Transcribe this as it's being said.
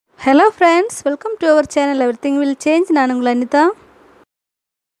Hello friends, welcome to our channel Everything Will Change. நான் உங்கள் Anitha.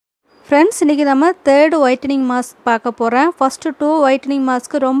 Friends, இன்னைக்கு நம்ம third whitening mask பார்க்க போறோம். First two whitening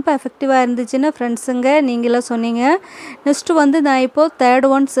mask ரொம்ப எஃபெக்டிவா இருந்துச்சுன்னு फ्रेंड्सங்க நீங்களே சொன்னீங்க. நெக்ஸ்ட் வந்து நான் இப்போ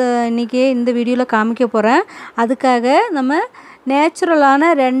third ones இன்னைக்கு இந்த வீடியோல காமிக்க போறேன். அதுக்காக நம்ம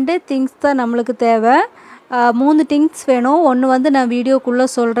நேச்சுரலான ரெண்டு things தான் நமக்கு தேவை. மூணு திங்ஸ் வேணும். ஒன்று வந்து நான் வீடியோக்குள்ளே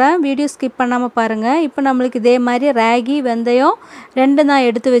சொல்கிறேன், வீடியோ ஸ்கிப் பண்ணாமல் பாருங்கள். இப்போ நம்மளுக்கு இதே மாதிரி ராகி வெந்தயம் ரெண்டு நான்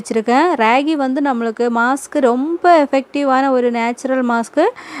எடுத்து வச்சுருக்கேன். ராகி வந்து நம்மளுக்கு மாஸ்க்கு ரொம்ப எஃபெக்டிவான ஒரு நேச்சுரல் மாஸ்க்கு,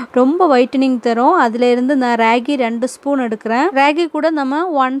 ரொம்ப ஒயிட்டனிங் தரும். அதிலேருந்து நான் ராகி 2 ஸ்பூன் எடுக்கிறேன். ராகி கூட நம்ம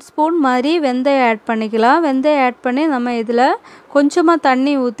 1 ஸ்பூன் மாதிரி வெந்தயம் ஆட் பண்ணிக்கலாம். வெந்தயம் ஆட் பண்ணி நம்ம இதில் கொஞ்சமாக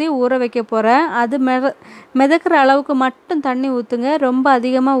தண்ணி ஊற்றி ஊற வைக்க போகிறேன். அது மிதக்கிற அளவுக்கு மட்டும் தண்ணி ஊற்றுங்க, ரொம்ப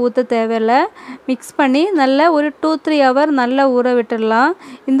அதிகமாக ஊற்ற தேவையில்லை. மிக்ஸ் பண்ணி நல்லா ஒரு 2-3 ஹவர் நல்லா ஊற விட்டுடலாம்.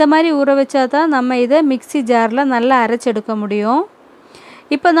 இந்த மாதிரி ஊற வச்சா தான் நம்ம இதை மிக்ஸி ஜாரில் நல்லா அரைச்செடுக்க முடியும்.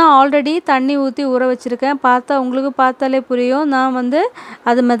 இப்போ நான் ஆல்ரெடி தண்ணி ஊற்றி ஊற வச்சுருக்கேன். உங்களுக்கு பார்த்தாலே புரியும். நான் வந்து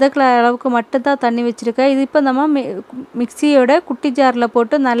அது மிதக்கிற அளவுக்கு மட்டும்தான் தண்ணி வச்சுருக்கேன். இது இப்போ நம்ம மிக்ஸியோட குட்டி ஜாரில்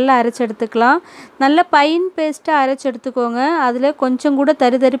போட்டு நல்லா அரைச்சி எடுத்துக்கலாம். நல்ல பைன் பேஸ்ட்டாக அரைச்சி எடுத்துக்கோங்க. அதில் கொஞ்சம் கூட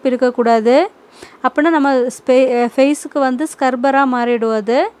தரிப்பு இருக்கக்கூடாது. அப்படின்னா நம்ம ஃபேஸுக்கு வந்து ஸ்கர்பராக மாறிடும்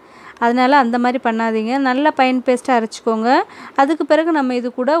அது. அதனால் அந்த மாதிரி பண்ணாதீங்க. நல்லா பைன் பேஸ்ட்டாக அரைச்சிக்கோங்க. அதுக்கு பிறகு நம்ம இது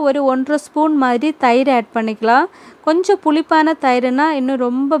கூட ஒரு 1.5 ஸ்பூன் மாதிரி தயிர் ஆட் பண்ணிக்கலாம். கொஞ்சம் புளிப்பான தயிர்னா இன்னும்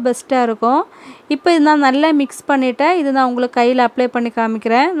ரொம்ப பெஸ்ட்டாக இருக்கும். இப்போ இது நான் நல்லா மிக்ஸ் பண்ணிவிட்டேன். இது நான் உங்களுக்கு கையில் அப்ளை பண்ணி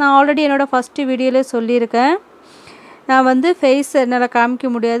காமிக்கிறேன். நான் ஆல்ரெடி என்னோடய ஃபஸ்ட்டு வீடியோவிலே சொல்லியிருக்கேன், நான் வந்து ஃபேஸ் என்னால் காமிக்க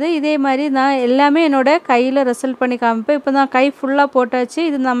முடியாது. இதே மாதிரி நான் எல்லாமே என்னோடய கையில் ரிசல்ட் பண்ணி காமிப்பேன். இப்போ நான் கை ஃபுல்லாக போட்டாச்சு.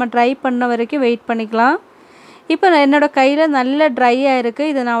 இது நம்ம ட்ரை பண்ண வரைக்கும் வெயிட் பண்ணிக்கலாம். இப்போ என்னோடய கையில் நல்ல ட்ரையாக இருக்குது.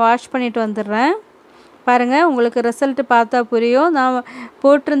 இதை நான் வாஷ் பண்ணிவிட்டு வந்துடுறேன். பாருங்கள், உங்களுக்கு ரிசல்ட்டு பார்த்தா புரியும். நான்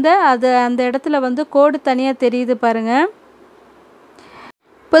போட்டிருந்த அந்த இடத்துல வந்து கோடு தனியாக தெரியுது பாருங்கள்.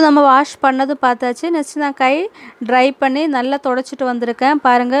 இப்போ நம்ம வாஷ் பண்ணது பார்த்தாச்சு. நெக்ஸ்ட் நான் கை ட்ரை பண்ணி நல்லா தொடச்சிட்டு வந்திருக்கேன்.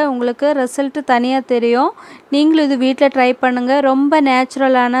 பாருங்கள், உங்களுக்கு ரிசல்ட்டு தனியாக தெரியும். நீங்களும் இது வீட்டில் ட்ரை பண்ணுங்கள். ரொம்ப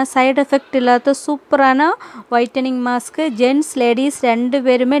நேச்சுரலான, சைடு எஃபெக்ட் இல்லாத சூப்பரான ஒயிட்டனிங் மாஸ்க்கு ஜென்ட்ஸ் லேடிஸ் 2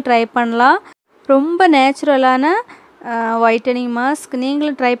 பேருமே ட்ரை பண்ணலாம். ரொம்ப நேச்சுரலான ஒயிட்டனிங் மாஸ்க்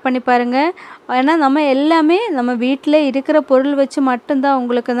நீங்களும் ட்ரை பண்ணி பாருங்கள். ஏன்னா நம்ம எல்லாமே நம்ம வீட்டில் இருக்கிற பொருள் வச்சு மட்டும்தான்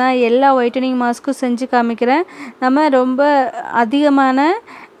உங்களுக்கு நான் எல்லா ஒயிட்டனிங் மாஸ்க்கும் செஞ்சு காமிக்கிறேன். நம்ம ரொம்ப அதிகமான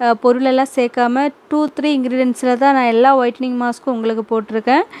பொருளெல்லாம் சேர்க்காம 2-3 இன்க்ரீடியன்ஸில் தான் நான் எல்லா ஒயிட்டனிங் மாஸ்க்கும் உங்களுக்கு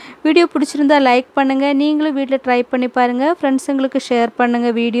போட்டிருக்கேன். வீடியோ பிடிச்சிருந்தா லைக் பண்ணுங்கள். நீங்களும் வீட்டில் ட்ரை பண்ணி பாருங்கள். ஃப்ரெண்ட்ஸுங்களுக்கு ஷேர்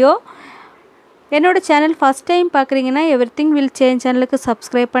பண்ணுங்கள் வீடியோ. என்னோடய சேனல் ஃபஸ்ட் டைம் பார்க்குறீங்கன்னா எவ்ரிதிங் வில் சேஞ்ச் சேனலுக்கு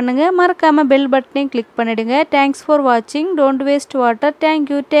சப்ஸ்கிரைப் பண்ணுங்கள். மறக்காமல் பெல் பட்டனையும் கிளிக் பண்ணிவிடுங்க. தேங்க்ஸ் ஃபார் வாட்சிங். Don't waste water.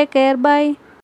 Thank you. Take care. Bye.